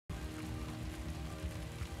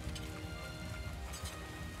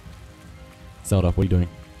Zelda, what are you doing?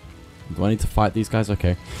 Do I need to fight these guys?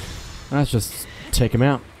 Okay. Let's just take him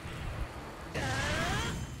out.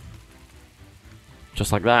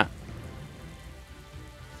 Just like that.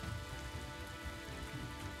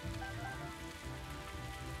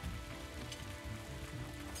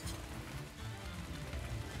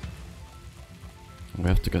 We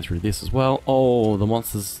have to go through this as well. Oh, the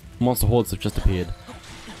monster hordes have just appeared.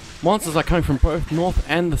 Monsters are coming from both north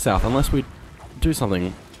and the south. Unless we do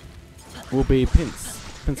something, we'll be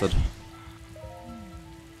pincered.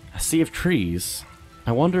 A sea of trees.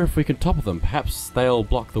 I wonder if we can topple them. Perhaps they'll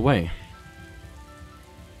block the way.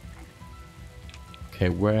 Okay,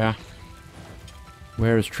 where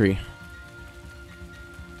is tree?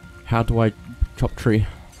 How do I chop tree?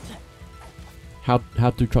 How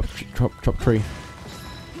do chop tree?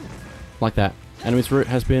 Like that. Enemy's route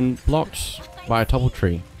has been blocked by a toppled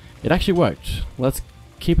tree. It actually worked. Let's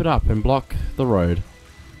keep it up and block the road.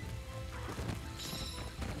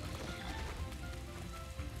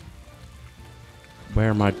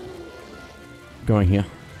 Where am I going here?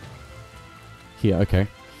 Here, okay.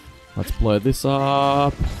 Let's blow this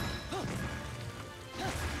up.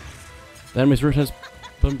 The enemy's route has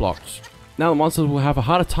been blocked. Now the monsters will have a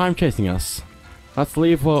harder time chasing us. Let's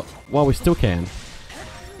leave while we still can.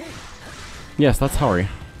 Yes, let's hurry.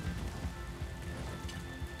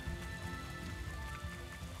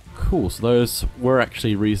 Cool, so those were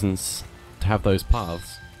actually reasons to have those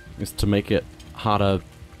paths. Is to make it harder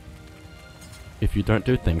if you don't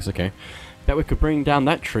do things, okay. Bet we could bring down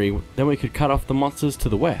that tree, then we could cut off the monsters to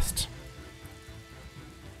the west.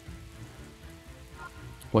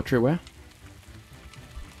 What tree where?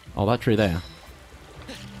 Oh, that tree there.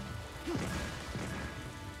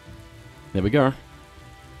 There we go.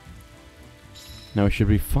 Now we should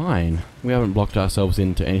be fine. We haven't blocked ourselves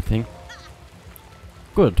into anything.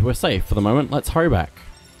 Good, we're safe for the moment. Let's hurry back.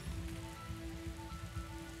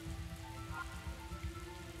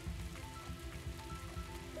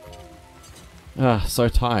 Ah, so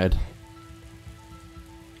tired.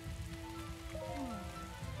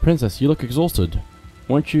 Princess, you look exhausted.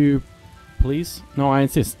 Won't you, please? No, I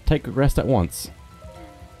insist. Take a rest at once.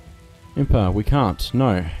 Impa, we can't.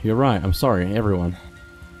 No, you're right. I'm sorry, everyone.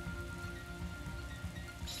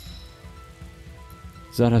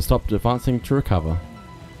 Zed has stopped advancing to recover.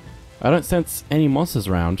 I don't sense any monsters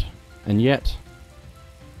around, and yet...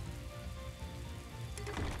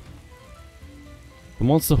 the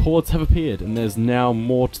monster hordes have appeared, and there's now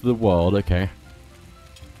more to the world, okay.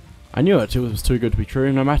 I knew it was too good to be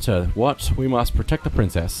true. No matter what, we must protect the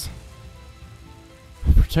princess.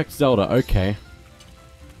 Protect Zelda, okay.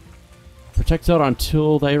 Protect Zelda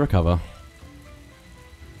until they recover.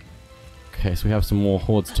 Okay, so we have some more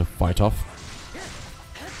hordes to fight off.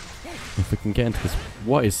 If we can get into this.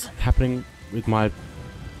 What is happening with my...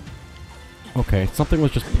 Okay, something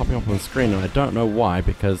was just popping up on the screen and I don't know why,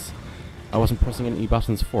 because I wasn't pressing any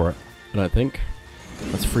buttons for it, I don't think.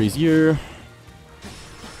 Let's freeze you.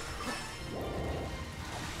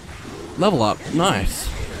 Level up, nice.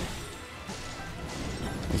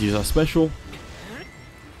 Let's use our special.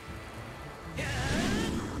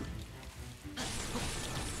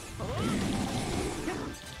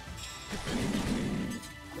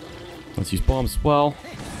 Let's use bombs as well.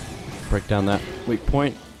 Break down that weak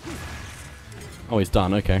point. Oh, he's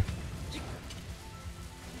done, okay.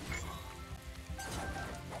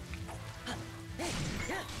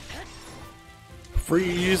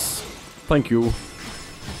 Freeze! Thank you.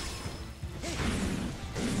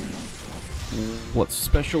 What's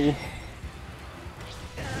special?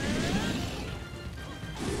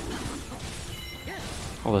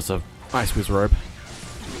 Oh, there's a Ice Whiz robe.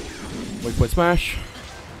 Weak point smash.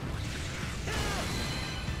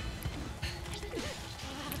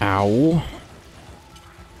 Ow.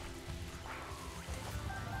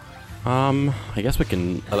 I guess we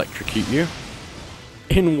can electrocute you.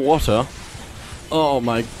 In water. Oh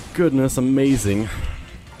my goodness, amazing.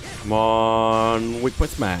 Come on, weak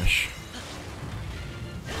point smash.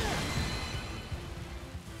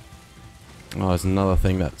 Oh, there's another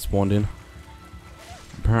thing that spawned in.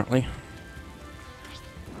 Apparently.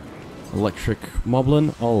 Electric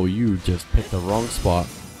Moblin. Oh, you just picked the wrong spot.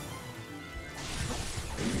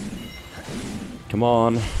 Come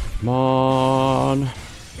on. Come on.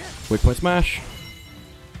 Weak point smash.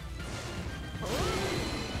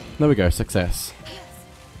 There we go, success.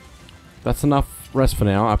 That's enough rest for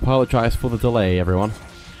now. I apologize for the delay, everyone.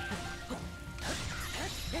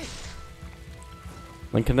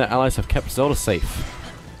 Link and their allies have kept Zelda safe.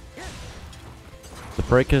 The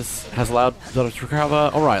breakers has allowed Zelda to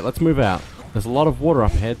recover. Alright, let's move out. There's a lot of water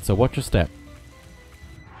up ahead, so watch your step.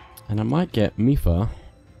 And I might get Mifa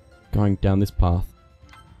going down this path.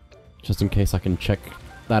 Just in case I can check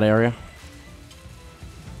that area.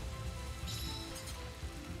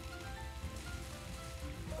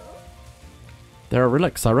 There are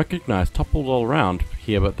relics I recognize toppled all around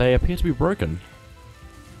here, but they appear to be broken.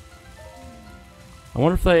 I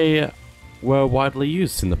wonder if they were widely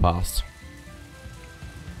used in the past.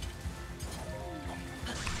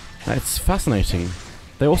 It's fascinating.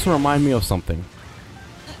 They also remind me of something.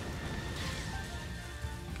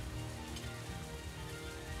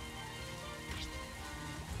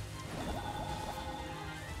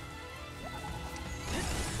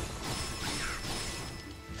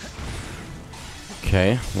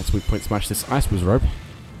 Okay, once we point smash this ice whiz rope.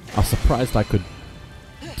 I was surprised I could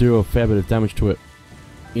do a fair bit of damage to it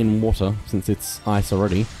in water, since it's ice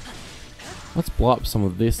already. Let's blow up some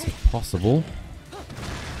of this if possible.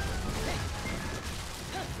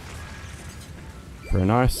 Very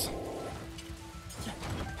nice.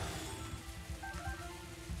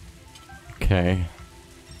 Okay.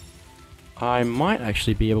 I might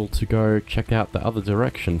actually be able to go check out the other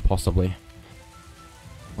direction, possibly.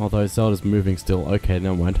 Although Zelda's moving still. Okay,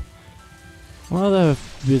 never mind. Well, they're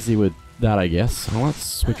busy with that, I guess. Well, let's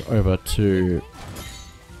switch over to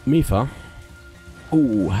Mipha.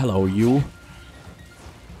 Oh, hello, you.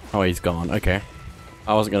 Oh, he's gone. Okay.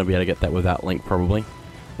 I wasn't going to be able to get that without Link, probably.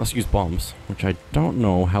 Let's use bombs, which I don't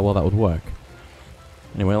know how well that would work.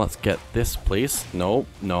 Anyway, let's get this, please. No,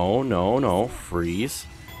 no, no, no. Freeze.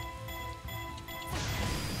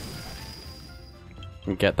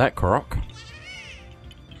 And get that, Korok.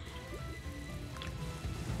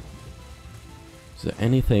 Is there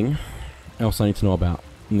anything else I need to know about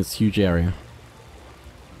in this huge area?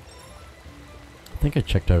 I think I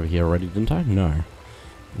checked over here already, didn't I? No.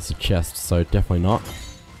 It's a chest, so definitely not.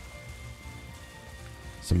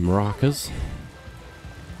 Some maracas.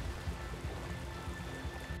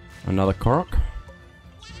 Another Korok.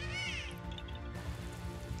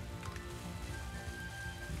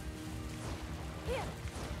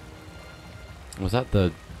 Was that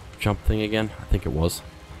the jump thing again? I think it was.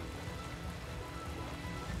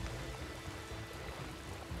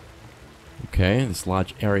 Okay, this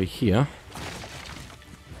large area here.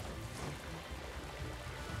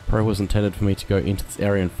 Probably was intended for me to go into this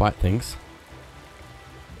area and fight things.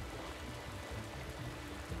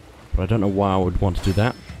 But I don't know why I would want to do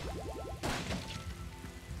that.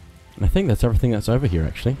 And I think that's everything that's over here,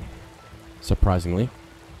 actually. Surprisingly.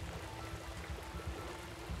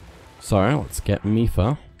 So, let's get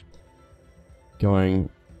Mipha going,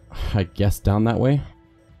 I guess, down that way.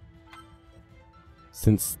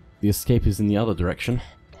 Since the escape is in the other direction.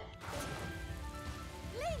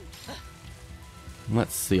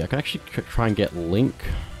 Let's see, I can actually try and get Link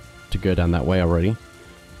to go down that way already.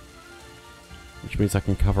 Which means I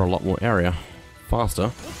can cover a lot more area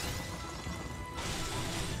faster.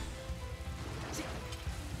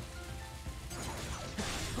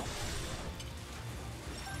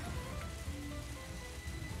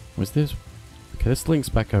 Was this? Okay, this Link's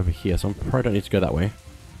back over here, so I probably don't need to go that way.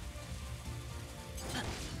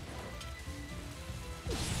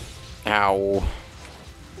 Ow.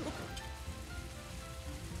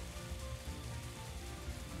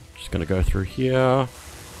 Just gonna go through here.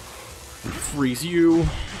 And freeze you.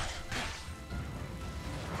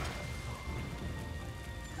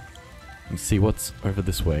 Let's see what's over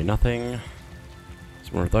this way. Nothing.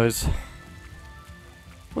 Some more of those.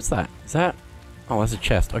 What's that? Is that? Oh, that's a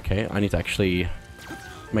chest. Okay, I need to actually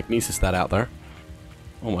magnesis that out there.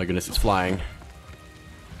 Oh my goodness, it's flying.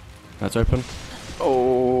 That's open.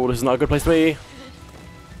 Oh, this is not a good place to be.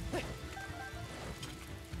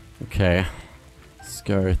 Okay. Let's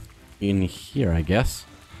go in here, I guess.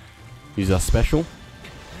 Use our special.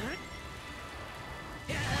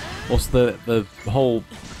 Also, the whole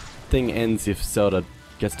thing ends if Zelda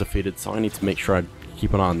gets defeated, so I need to make sure I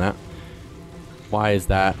keep an eye on that. Why is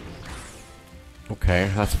that?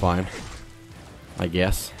 Okay, that's fine. I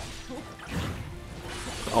guess.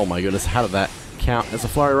 Oh my goodness, how did that count as a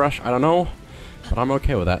flurry rush? I don't know. But I'm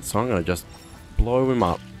okay with that, so I'm gonna just blow him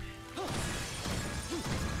up.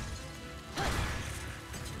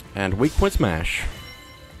 And weak point smash.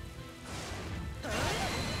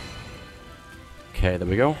 Okay, there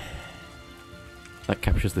we go. That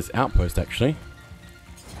captures this outpost, actually.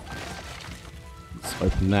 Let's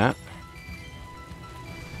open that.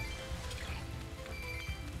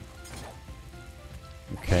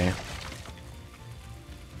 Okay.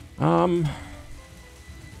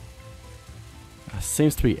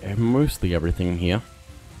 Seems to be mostly everything in here.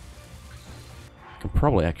 I can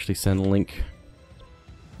probably actually send Link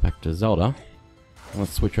back to Zelda.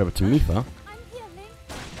 Let's switch over to Mipha.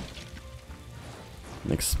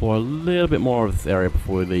 And explore a little bit more of this area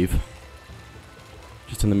before we leave.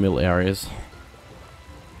 Just in the middle areas.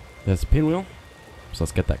 There's the pinwheel. So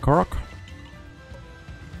let's get that Korok.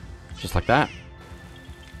 Just like that.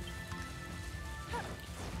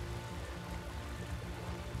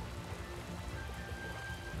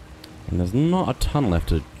 And there's not a ton left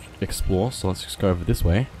to explore, so let's just go over this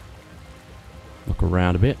way. Look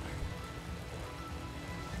around a bit.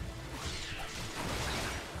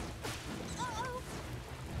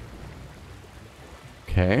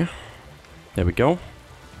 Okay. There we go.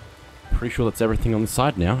 Pretty sure that's everything on the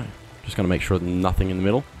side now. Just gonna make sure there's nothing in the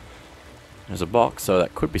middle. There's a box, so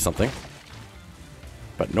that could be something.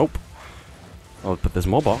 But nope. Oh, but there's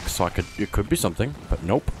more box, so it could be something, but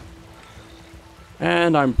nope.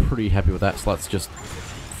 And I'm pretty happy with that, so let's just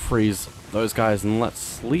freeze those guys and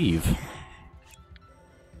let's leave.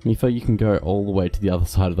 Mifa, you can go all the way to the other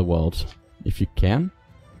side of the world. If you can.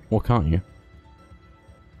 Or can't you?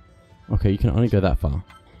 Okay, you can only go that far.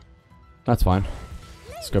 That's fine.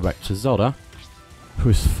 Let's go back to Zelda,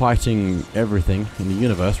 who's fighting everything in the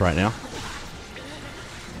universe right now.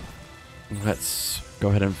 Let's go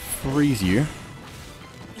ahead and freeze you.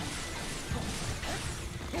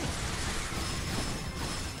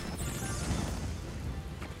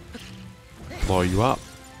 Blow you up.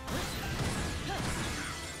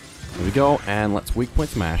 There we go, and let's weak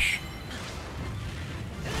point smash.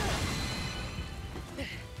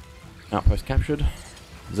 Outpost captured.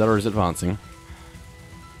 Zelda is advancing.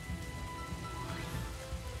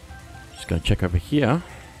 Just gonna check over here.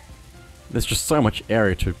 There's just so much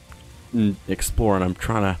area to explore, and I'm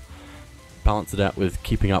trying to balance it out with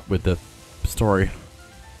keeping up with the story.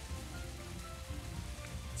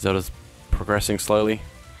 Zelda's progressing slowly.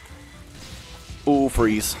 Ooh,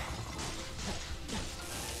 freeze.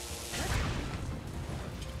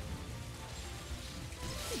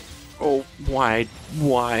 Oh, why?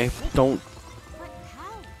 Don't.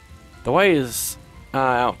 The way is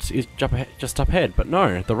out, is just up ahead, but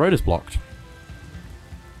no, the road is blocked.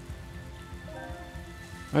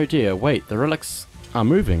 Oh dear, wait, the relics are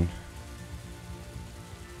moving.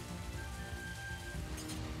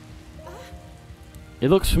 It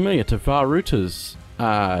looks familiar to Varuta's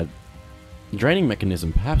draining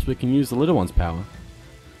mechanism. Perhaps we can use the little one's power.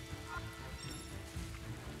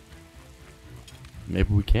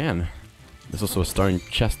 Maybe we can. There's also a stone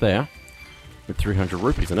chest there with 300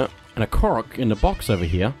 rupees in it. And a Korok in the box over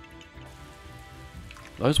here.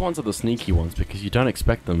 Those ones are the sneaky ones because you don't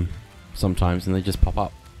expect them sometimes and they just pop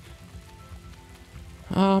up.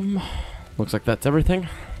 Looks like that's everything.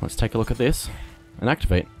 Let's take a look at this and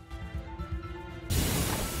activate.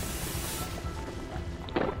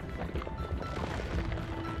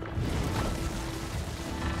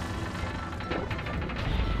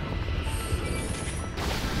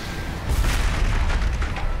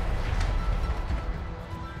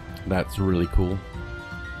 That's really cool.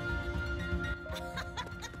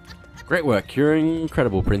 Great work, you're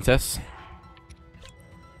incredible, princess.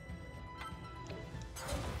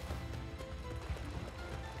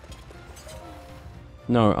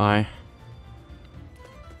 No,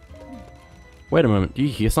 Wait a moment, do you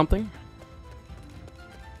hear something?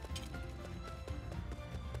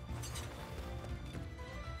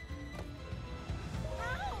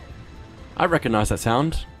 I recognize that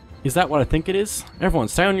sound. Is that what I think it is? Everyone,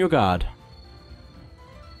 stay on your guard.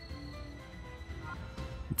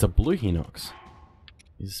 It's a blue Hinox.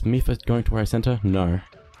 Is Mifa going to where I sent her? No.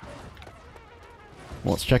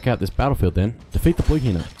 Well, let's check out this battlefield then. Defeat the blue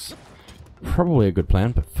Hinox. Probably a good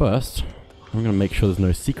plan, but first, I'm gonna make sure there's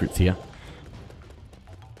no secrets here.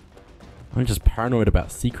 I'm just paranoid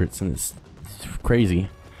about secrets and it's crazy.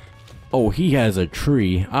 Oh, he has a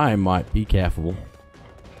tree. I might be careful.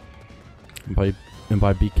 And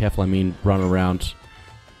by be careful, I mean run around,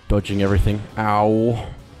 dodging everything. Ow.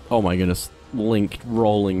 Oh my goodness. Link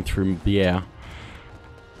rolling through the air.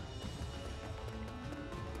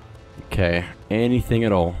 Okay. Anything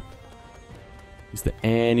at all? Is there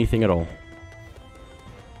anything at all?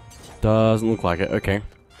 Doesn't look like it. Okay.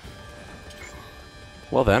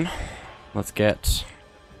 Well then, let's get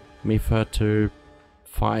Mifa to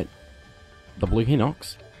fight the blue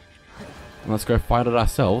Hinox. And let's go fight it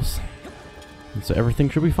ourselves. And so everything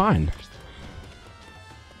should be fine.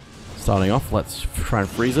 Starting off, let's try and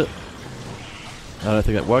freeze it. I don't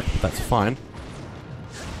think that worked, but that's fine.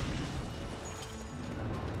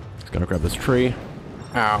 Just gonna grab this tree.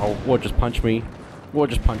 Ow, or just punch me. Or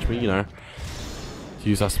just punch me, you know. Let's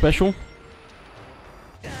use our special.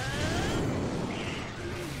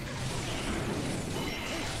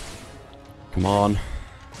 Come on.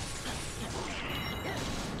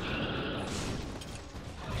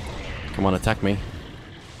 Come on, attack me.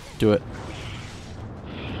 Do it.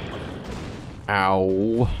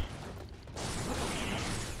 Ow.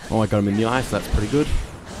 Oh, I got him in the eye, so that's pretty good.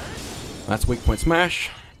 That's weak point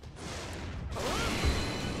smash.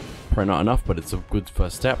 Probably not enough, but it's a good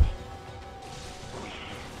first step.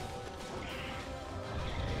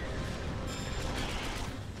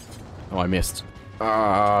 Oh, I missed.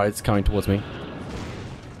 Ah, it's coming towards me.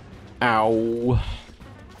 Ow.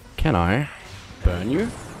 Can I burn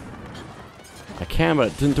you? I can, but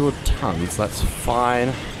it didn't do a ton, so that's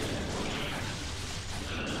fine.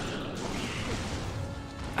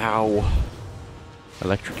 Ow.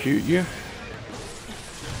 Electrocute you.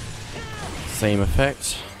 Same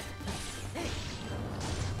effect.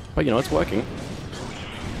 But you know, it's working.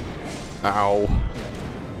 Ow.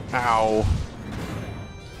 Ow.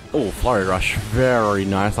 Oh, Flurry Rush. Very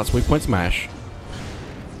nice. That's weak point smash.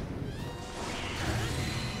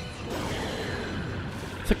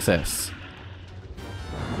 Success.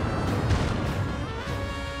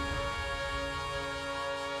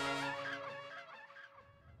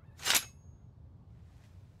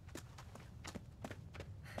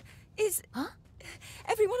 Is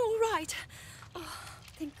everyone all right? Oh,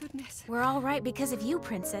 thank goodness. We're all right because of you,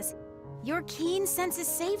 Princess. Your keen senses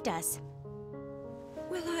saved us.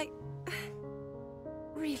 Well,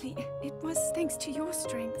 really, it was thanks to your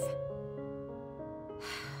strength.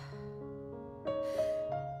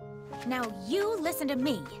 Now you listen to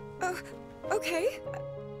me. Okay.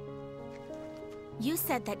 You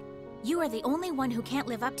said that you are the only one who can't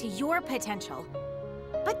live up to your potential.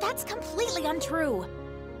 But that's completely untrue.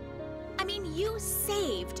 I mean, you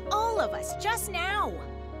saved all of us just now.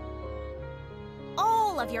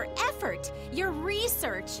 All of your effort, your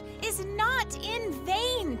research, is not in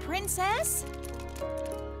vain, Princess.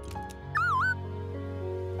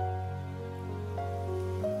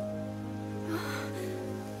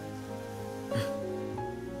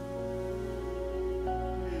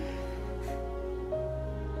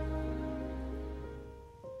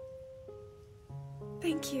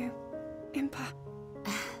 Thank you, Impa.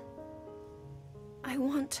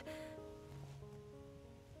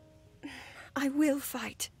 I will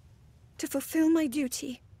fight to fulfill my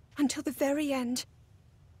duty until the very end.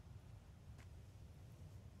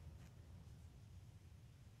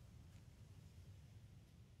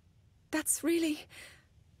 That's really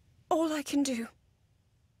all I can do.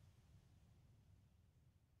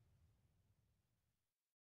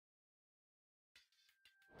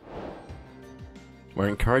 Where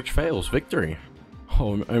encourage fails, victory.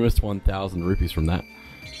 Oh, almost 1,000 rupees from that.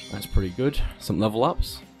 That's pretty good. Some level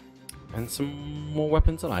ups. And some more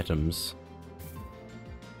weapons and items.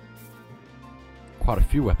 Quite a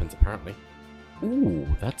few weapons, apparently. Ooh,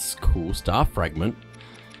 that's cool. Star Fragment.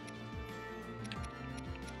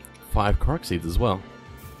 5 Korok Seeds as well.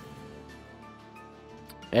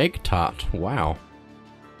 Egg Tart. Wow.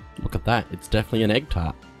 Look at that. It's definitely an egg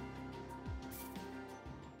tart.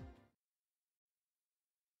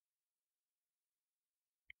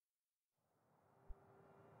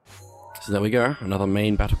 So there we go, another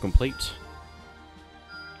main battle complete.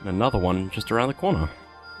 And another one just around the corner.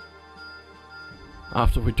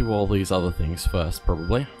 After we do all these other things first,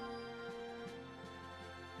 probably.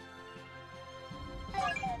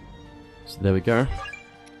 So there we go.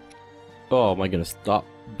 Oh my goodness, stop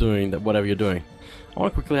doing that, whatever you're doing. I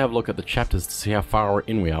want to quickly have a look at the chapters to see how far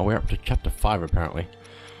in we are. We're up to chapter 5 apparently.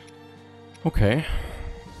 Okay.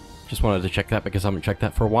 Just wanted to check that because I haven't checked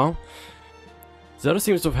that for a while. Zelda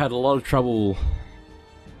seems to have had a lot of trouble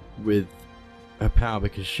with her power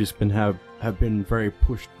because she's been have been very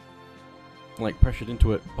pushed, like pressured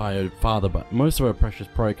into it by her father, but most of her pressures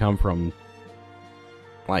probably come from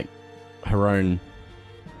like her own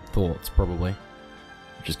thoughts probably,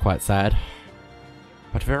 which is quite sad,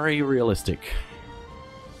 but very realistic.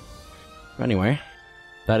 Anyway,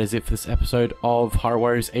 that is it for this episode of Hyrule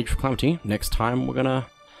Warriors Age of Calamity. Next time we're gonna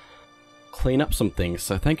clean up some things.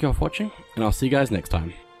 So thank you all for watching, and I'll see you guys next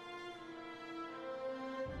time.